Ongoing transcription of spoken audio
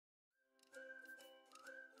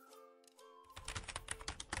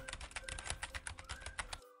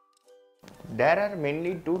There are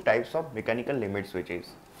mainly two types of mechanical limit switches.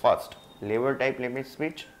 First, lever type limit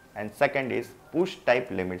switch, and second is push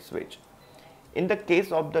type limit switch. In the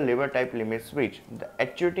case of the lever type limit switch, the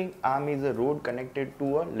actuating arm is a rod connected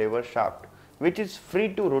to a lever shaft which is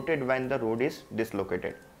free to rotate when the rod is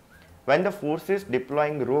dislocated. When the forces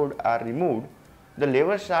deploying rod are removed, the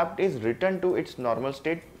lever shaft is returned to its normal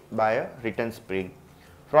state by a return spring.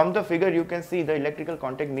 From the figure you can see the electrical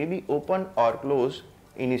contact may be open or closed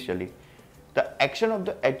initially. The action of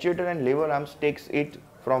the actuator and lever arms takes it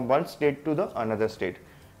from one state to the another state.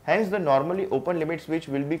 Hence the normally open limit switch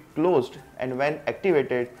will be closed, and when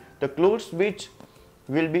activated the closed switch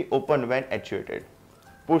will be open when actuated.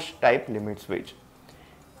 Push type limit switch.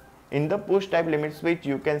 In the push type limit switch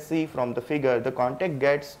you can see from the figure the contact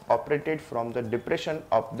gets operated from the depression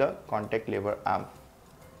of the contact lever arm.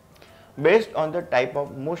 Based on the type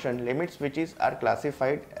of motion, limit switches are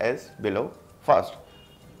classified as below. First,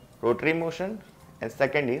 rotary motion, and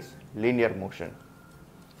second is linear motion.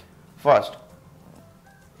 First,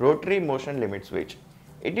 rotary motion limit switch.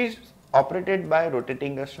 It is operated by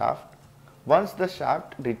rotating a shaft. Once the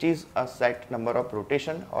shaft reaches a set number of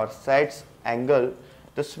rotation or set angle,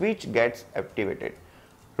 the switch gets activated.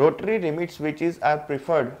 Rotary limit switches are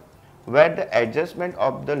preferred where the adjustment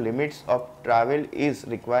of the limits of travel is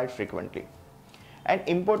required frequently. An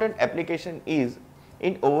important application is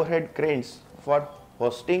in overhead cranes for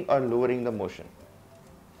hoisting or lowering the motion.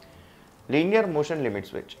 Linear motion limit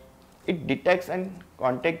switch. It detects and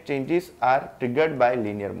contact changes are triggered by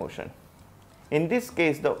linear motion. In this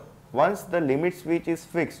case, once the limit switch is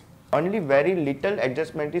fixed, only very little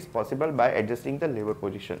adjustment is possible by adjusting the lever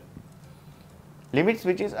position. Limit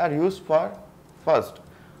switches are used for first,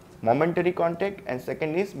 momentary contact, and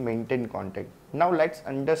second is maintained contact. Now let's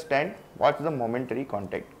understand what's the momentary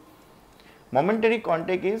contact. Momentary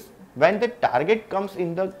contact is when the target comes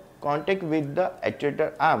in the contact with the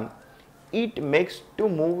actuator arm, it makes to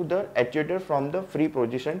move the actuator from the free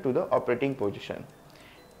position to the operating position.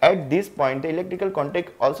 At this point, the electrical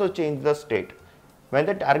contact also changes the state. When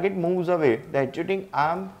the target moves away, the actuating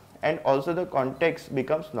arm and also the contacts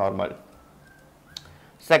becomes normal.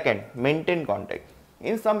 Second, maintain contact.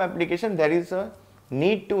 In some applications, there is a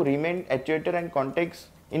need to remain actuator and contacts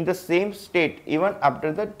in the same state even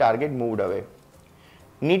after the target moved away.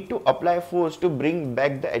 Need to apply force to bring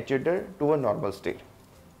back the actuator to a normal state.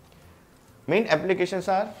 Main applications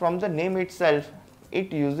are, from the name itself,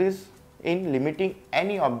 it uses in limiting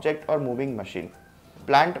any object or moving machine.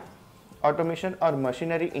 Plant automation or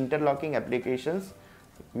machinery interlocking applications,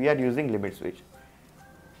 we are using limit switch.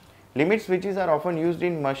 Limit switches are often used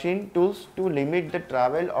in machine tools to limit the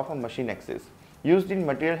travel of a machine axis. Used in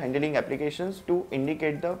material handling applications to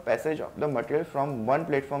indicate the passage of the material from one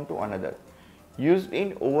platform to another. Used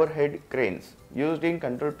in overhead cranes. Used in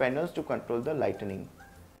control panels to control the lightning.